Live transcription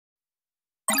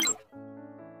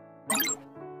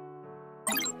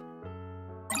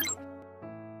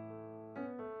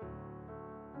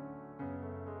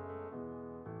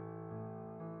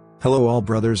Hello all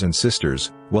brothers and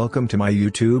sisters, welcome to my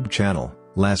YouTube channel,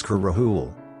 Lascar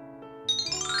Raghul.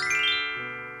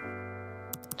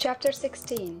 Chapter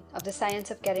 16 of The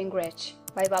Science of Getting Rich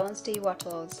by Wallace D.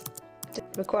 Wattles.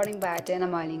 Recording by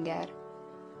Majlinger.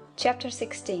 Chapter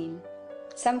 16.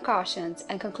 Some Cautions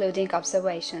and Concluding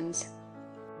Observations.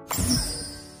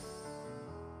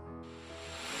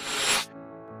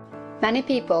 Many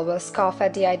people will scoff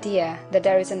at the idea that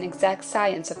there is an exact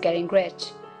science of getting rich.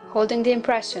 Holding the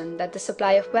impression that the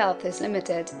supply of wealth is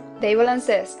limited, they will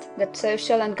insist that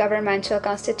social and governmental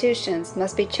constitutions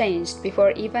must be changed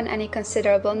before even any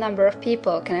considerable number of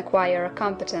people can acquire a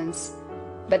competence.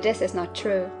 But this is not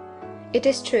true. It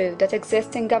is true that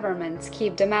existing governments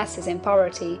keep the masses in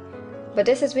poverty, but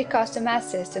this is because the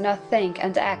masses do not think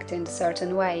and act in a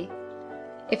certain way.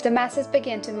 If the masses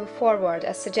begin to move forward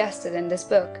as suggested in this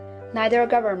book, neither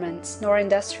governments nor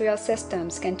industrial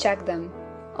systems can check them.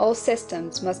 All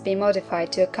systems must be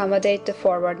modified to accommodate the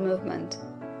forward movement.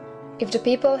 If the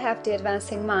people have the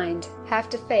advancing mind, have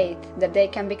the faith that they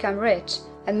can become rich,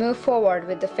 and move forward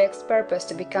with the fixed purpose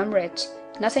to become rich,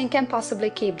 nothing can possibly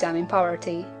keep them in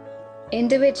poverty.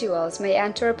 Individuals may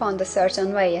enter upon the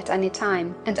certain way at any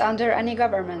time, and under any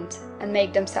government, and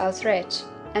make themselves rich,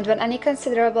 and when any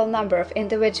considerable number of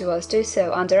individuals do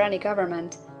so under any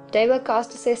government, they will cause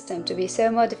the system to be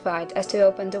so modified as to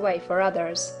open the way for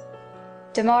others.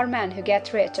 The more men who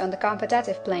get rich on the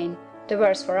competitive plane, the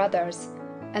worse for others,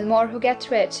 and more who get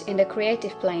rich in the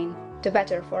creative plane, the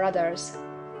better for others.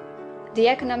 The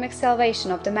economic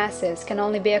salvation of the masses can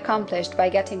only be accomplished by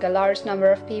getting a large number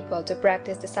of people to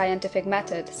practice the scientific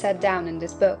method set down in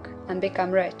this book, and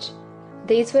become rich.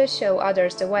 These will show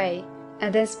others the way,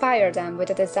 and inspire them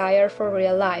with a desire for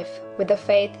real life, with the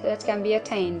faith that can be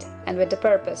attained, and with the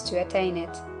purpose to attain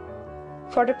it.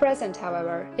 For the present,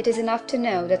 however, it is enough to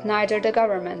know that neither the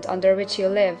government under which you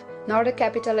live, nor the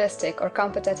capitalistic or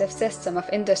competitive system of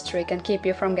industry can keep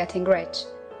you from getting rich.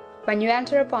 When you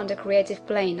enter upon the creative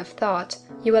plane of thought,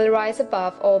 you will rise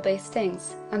above all these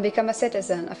things, and become a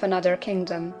citizen of another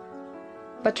kingdom.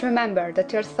 But remember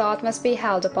that your thought must be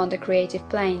held upon the creative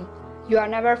plane. You are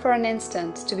never for an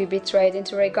instant to be betrayed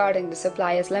into regarding the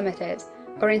supply as limited,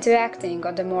 or into acting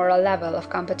on the moral level of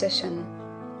competition.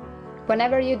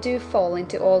 Whenever you do fall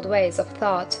into old ways of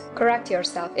thought, correct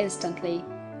yourself instantly.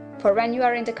 For when you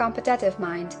are in the competitive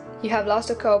mind, you have lost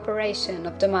the cooperation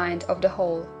of the mind of the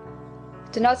whole.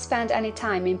 Do not spend any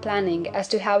time in planning as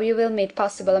to how you will meet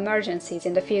possible emergencies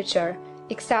in the future,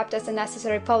 except as the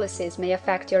necessary policies may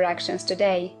affect your actions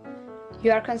today.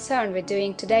 You are concerned with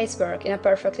doing today's work in a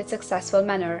perfectly successful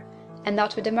manner, and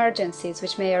not with emergencies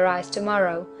which may arise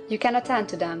tomorrow. You can attend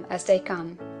to them as they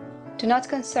come. Do not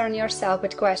concern yourself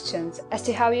with questions as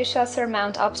to how you shall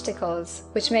surmount obstacles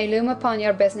which may loom upon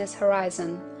your business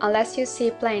horizon, unless you see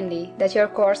plainly that your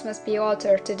course must be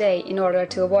altered today in order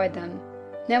to avoid them.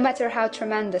 No matter how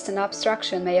tremendous an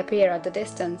obstruction may appear at the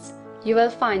distance, you will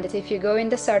find that if you go in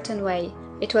the certain way,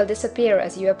 it will disappear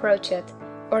as you approach it,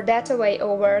 or that a way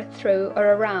over, through,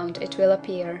 or around it will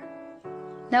appear.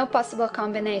 No possible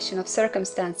combination of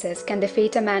circumstances can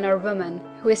defeat a man or woman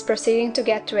who is proceeding to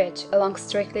get rich along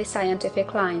strictly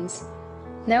scientific lines.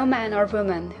 No man or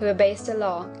woman who obeys the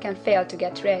law can fail to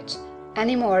get rich,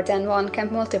 any more than one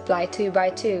can multiply 2 by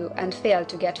 2 and fail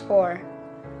to get 4.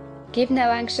 Give no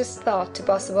anxious thought to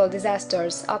possible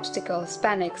disasters, obstacles,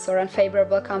 panics, or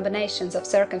unfavorable combinations of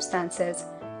circumstances.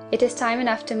 It is time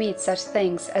enough to meet such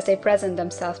things as they present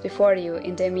themselves before you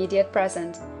in the immediate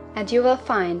present, and you will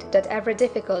find that every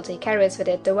difficulty carries with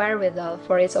it the wherewithal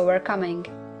for its overcoming.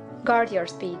 Guard your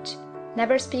speech.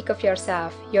 Never speak of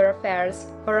yourself, your affairs,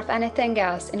 or of anything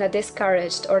else in a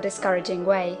discouraged or discouraging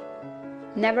way.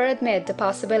 Never admit the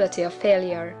possibility of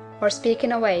failure, or speak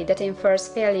in a way that infers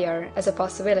failure as a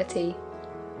possibility.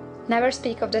 Never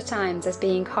speak of the times as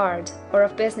being hard, or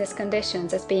of business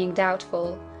conditions as being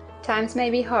doubtful. Times may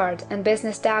be hard and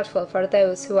business doubtful for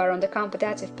those who are on the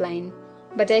competitive plane,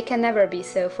 but they can never be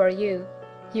so for you.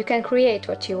 You can create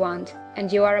what you want,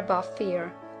 and you are above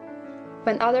fear.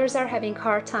 When others are having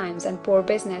hard times and poor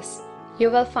business, you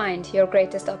will find your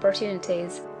greatest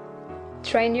opportunities.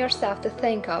 Train yourself to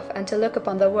think of and to look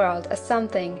upon the world as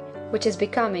something which is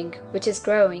becoming, which is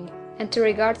growing, and to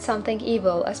regard something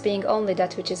evil as being only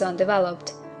that which is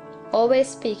undeveloped. Always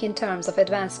speak in terms of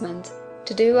advancement.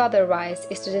 To do otherwise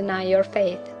is to deny your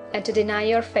faith, and to deny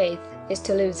your faith is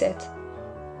to lose it.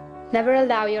 Never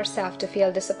allow yourself to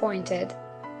feel disappointed.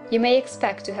 You may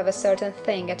expect to have a certain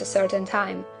thing at a certain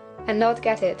time, and not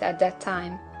get it at that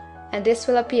time, and this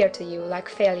will appear to you like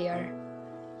failure.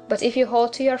 But if you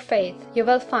hold to your faith, you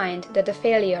will find that the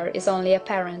failure is only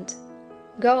apparent.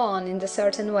 Go on in the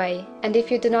certain way, and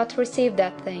if you do not receive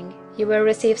that thing, you will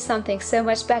receive something so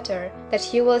much better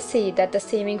that you will see that the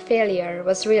seeming failure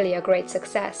was really a great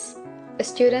success. A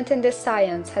student in this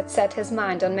science had set his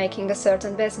mind on making a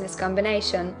certain business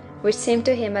combination which seemed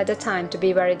to him at the time to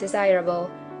be very desirable,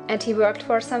 and he worked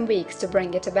for some weeks to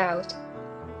bring it about.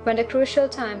 When the crucial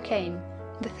time came,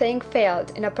 the thing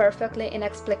failed in a perfectly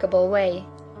inexplicable way.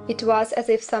 It was as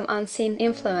if some unseen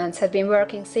influence had been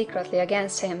working secretly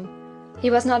against him. He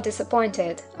was not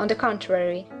disappointed; on the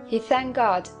contrary, he thanked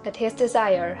God that his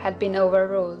desire had been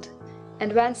overruled,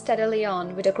 and went steadily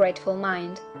on with a grateful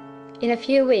mind. In a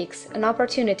few weeks an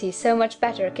opportunity so much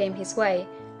better came his way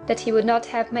that he would not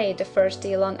have made the first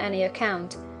deal on any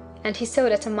account, and he saw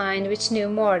that a mind which knew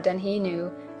more than he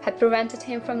knew had prevented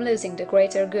him from losing the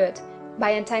greater good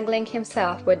by entangling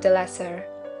himself with the lesser.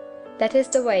 That is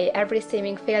the way every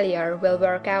seeming failure will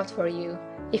work out for you,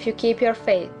 if you keep your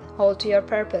faith, hold to your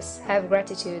purpose, have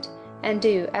gratitude, and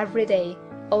do, every day,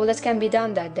 all that can be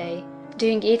done that day,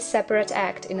 doing each separate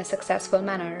act in a successful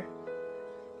manner.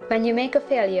 When you make a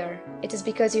failure, it is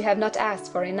because you have not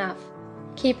asked for enough.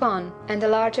 Keep on, and a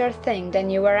larger thing than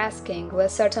you were asking will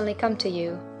certainly come to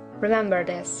you. Remember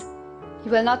this.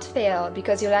 You will not fail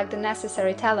because you lack the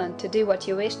necessary talent to do what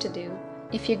you wish to do.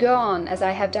 If you go on as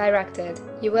I have directed,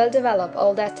 you will develop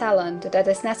all that talent that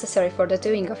is necessary for the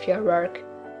doing of your work.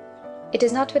 It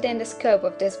is not within the scope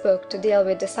of this book to deal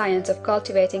with the science of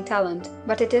cultivating talent,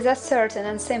 but it is as certain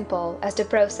and simple as the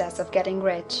process of getting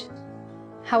rich.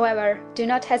 However, do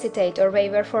not hesitate or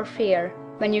waver for fear.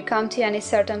 When you come to any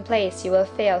certain place you will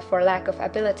fail for lack of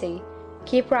ability.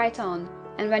 Keep right on,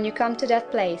 and when you come to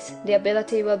that place, the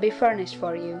ability will be furnished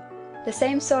for you. The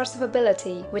same source of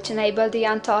ability which enabled the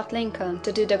untaught Lincoln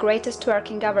to do the greatest work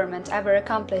in government ever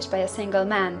accomplished by a single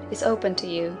man is open to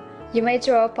you. You may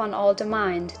draw upon all the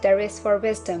mind there is for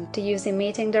wisdom to use in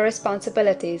meeting the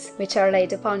responsibilities which are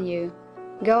laid upon you.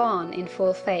 Go on in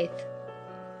full faith.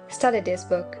 Study this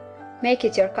book. Make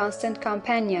it your constant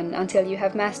companion until you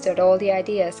have mastered all the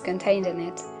ideas contained in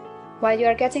it. While you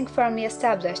are getting firmly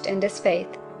established in this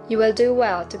faith, you will do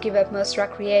well to give up most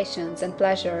recreations and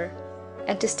pleasure,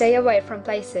 and to stay away from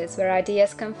places where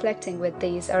ideas conflicting with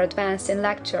these are advanced in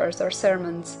lectures or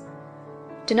sermons.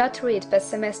 Do not read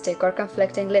pessimistic or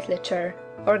conflicting literature,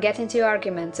 or get into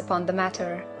arguments upon the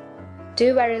matter.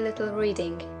 Do very little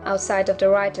reading, outside of the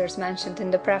writers mentioned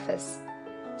in the preface.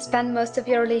 Spend most of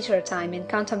your leisure time in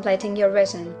contemplating your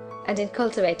vision, and in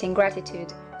cultivating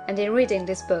gratitude, and in reading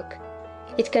this book.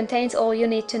 It contains all you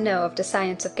need to know of the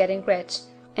science of getting rich,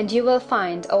 and you will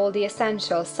find all the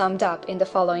essentials summed up in the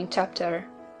following chapter.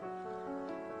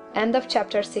 End of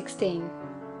chapter 16.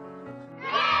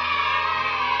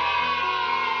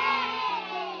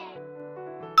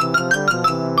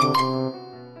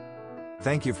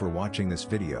 Thank you for watching this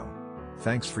video.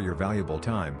 Thanks for your valuable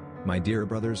time, my dear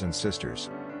brothers and sisters.